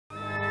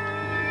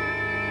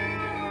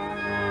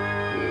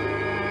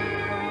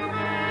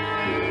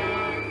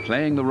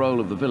Playing the role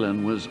of the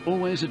villain was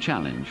always a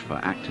challenge for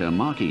actor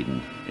Mark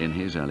Eden in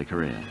his early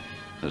career.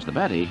 As the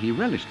baddie, he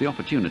relished the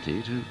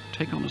opportunity to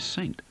take on a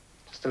saint.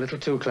 Just a little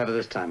too clever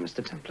this time,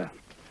 Mr. Templar.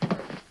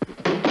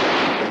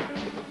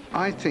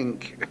 I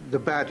think the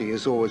baddie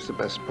is always the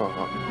best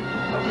part.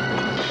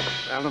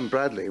 Alan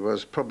Bradley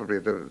was probably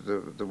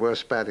the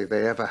worst baddie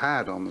they ever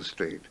had on the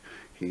street.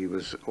 He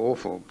was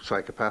awful,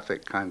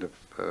 psychopathic kind of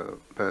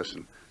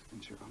person.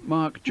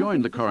 Mark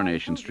joined the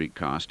Coronation Street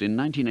cast in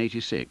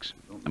 1986,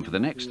 and for the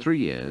next 3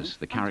 years,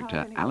 the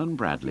character Alan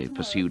Bradley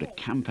pursued a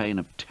campaign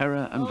of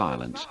terror and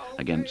violence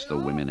against the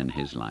women in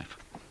his life.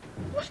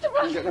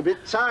 I'm getting a bit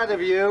tired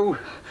of you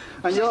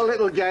and your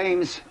little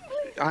games.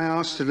 I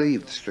asked to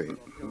leave the street.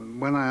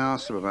 When I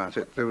asked them about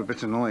it, they were a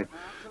bit annoyed,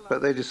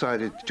 but they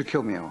decided to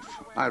kill me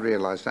off. I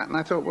realised that, and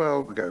I thought,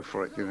 well, go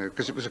for it, you know,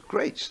 because it was a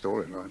great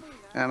storyline.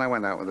 And I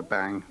went out with a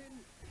bang.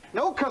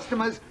 No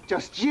customers,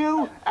 just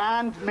you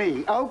and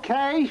me,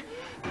 okay?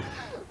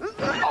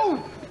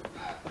 Oh!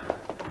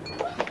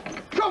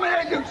 Come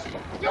here,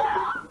 you...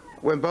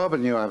 When Barbara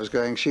knew I was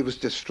going, she was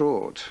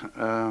distraught.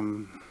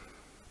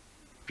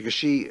 Because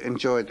she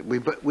enjoyed,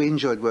 we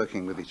enjoyed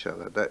working with each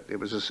other. That it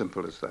was as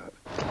simple as that.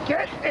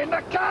 Get in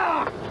the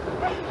car!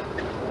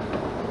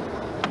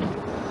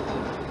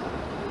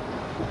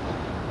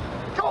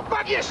 Go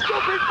back, you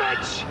stupid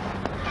bitch!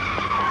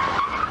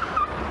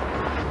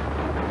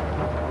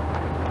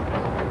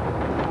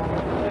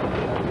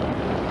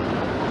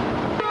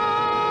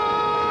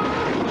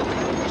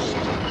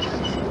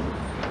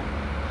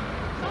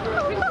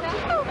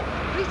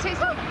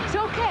 It's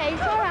okay,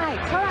 it's all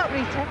right,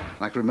 Rita.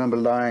 I can remember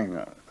lying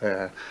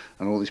there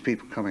and all these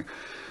people coming,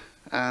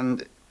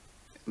 and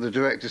the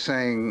director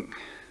saying,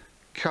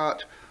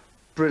 cut,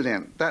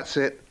 brilliant, that's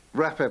it,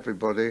 wrap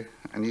everybody,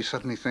 and you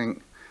suddenly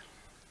think,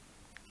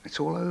 it's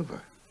all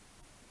over.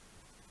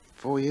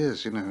 4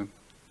 years, you know,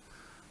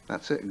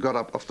 that's it. Got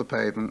up off the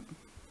pavement,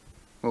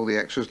 all the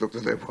extras looked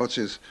at their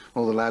watches,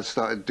 all the lads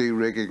started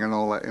de-rigging and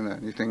all that, you know,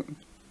 and you think,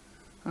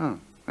 oh,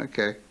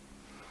 okay.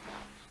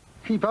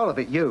 Keep out of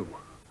it, you.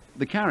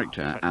 The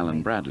character,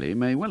 Alan Bradley,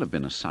 may well have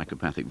been a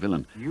psychopathic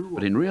villain,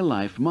 but in real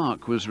life,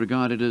 Mark was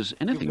regarded as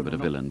anything but a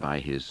villain by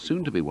his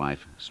soon-to-be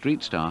wife,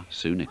 street star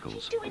Sue Nichols.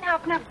 What are you doing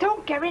out now?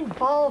 Don't get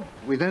involved.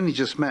 We'd only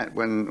just met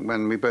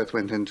when we both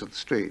went into the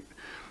street,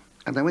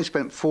 and then we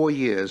spent 4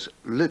 years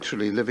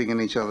literally living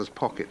in each other's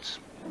pockets.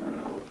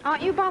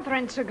 Aren't you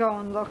bothering to go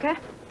and look, eh?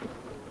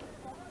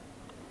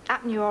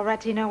 Happen you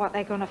already know what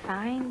they're going to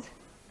find?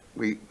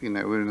 We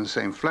were in the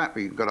same flat,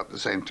 we got up at the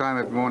same time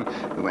every morning,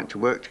 we went to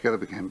work together,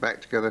 we came back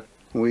together.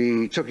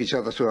 We took each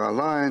other through our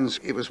lines,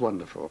 it was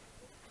wonderful.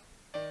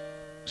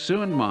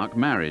 Sue and Mark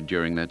married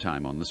during their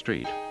time on the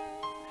street.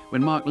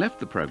 When Mark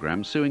left the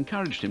programme, Sue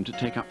encouraged him to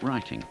take up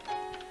writing.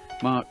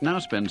 Mark now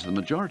spends the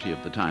majority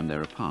of the time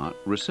they're apart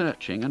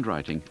researching and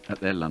writing at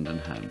their London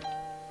home.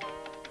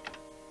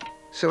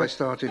 So I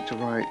started to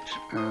write,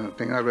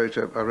 I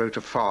wrote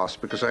a farce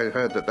because I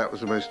heard that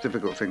was the most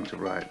difficult thing to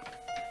write.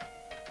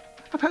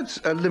 I've had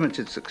a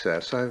limited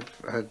success. I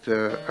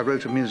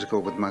wrote a musical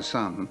with my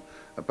son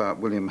about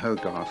William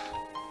Hogarth,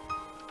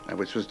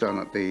 which was done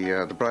at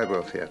the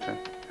Bridewell Theatre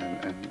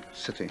in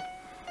City,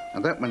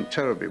 and that went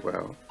terribly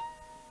well.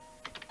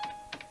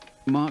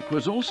 Mark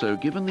was also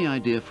given the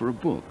idea for a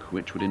book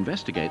which would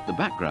investigate the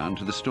background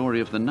to the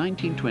story of the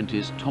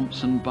 1920s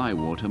Thompson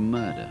Bywater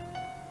murder.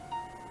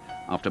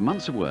 After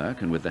months of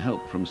work and with the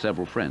help from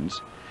several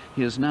friends,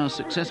 he has now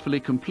successfully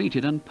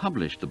completed and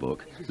published the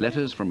book,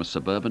 Letters from a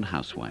Suburban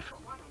Housewife.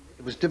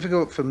 It was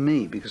difficult for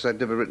me because I'd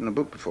never written a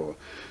book before,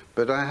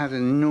 but I had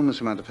an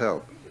enormous amount of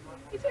help.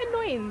 Is it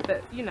annoying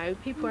that, you know,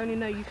 people only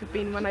know you could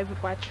be run over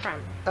by a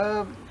tram?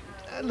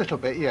 A little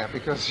bit, yeah,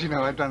 because, you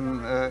know, I've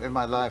done, in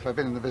my life, I've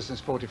been in the business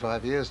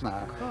 45 years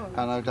now,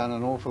 and I've done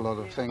an awful lot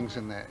of things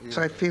in there.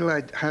 So I feel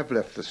I have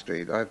left the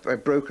street.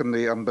 I've broken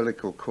the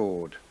umbilical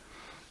cord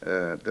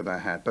that I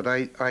had, but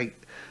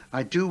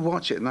I do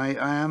watch it, and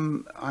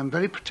I'm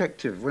very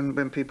protective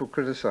when people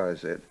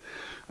criticise it.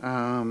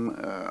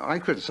 I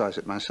criticise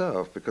it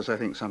myself because I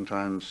think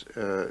sometimes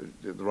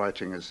the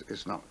writing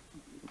is not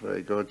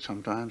very good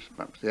sometimes,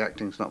 perhaps the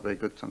acting's not very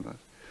good sometimes.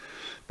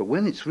 But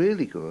when it's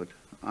really good,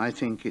 I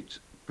think it's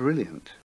brilliant.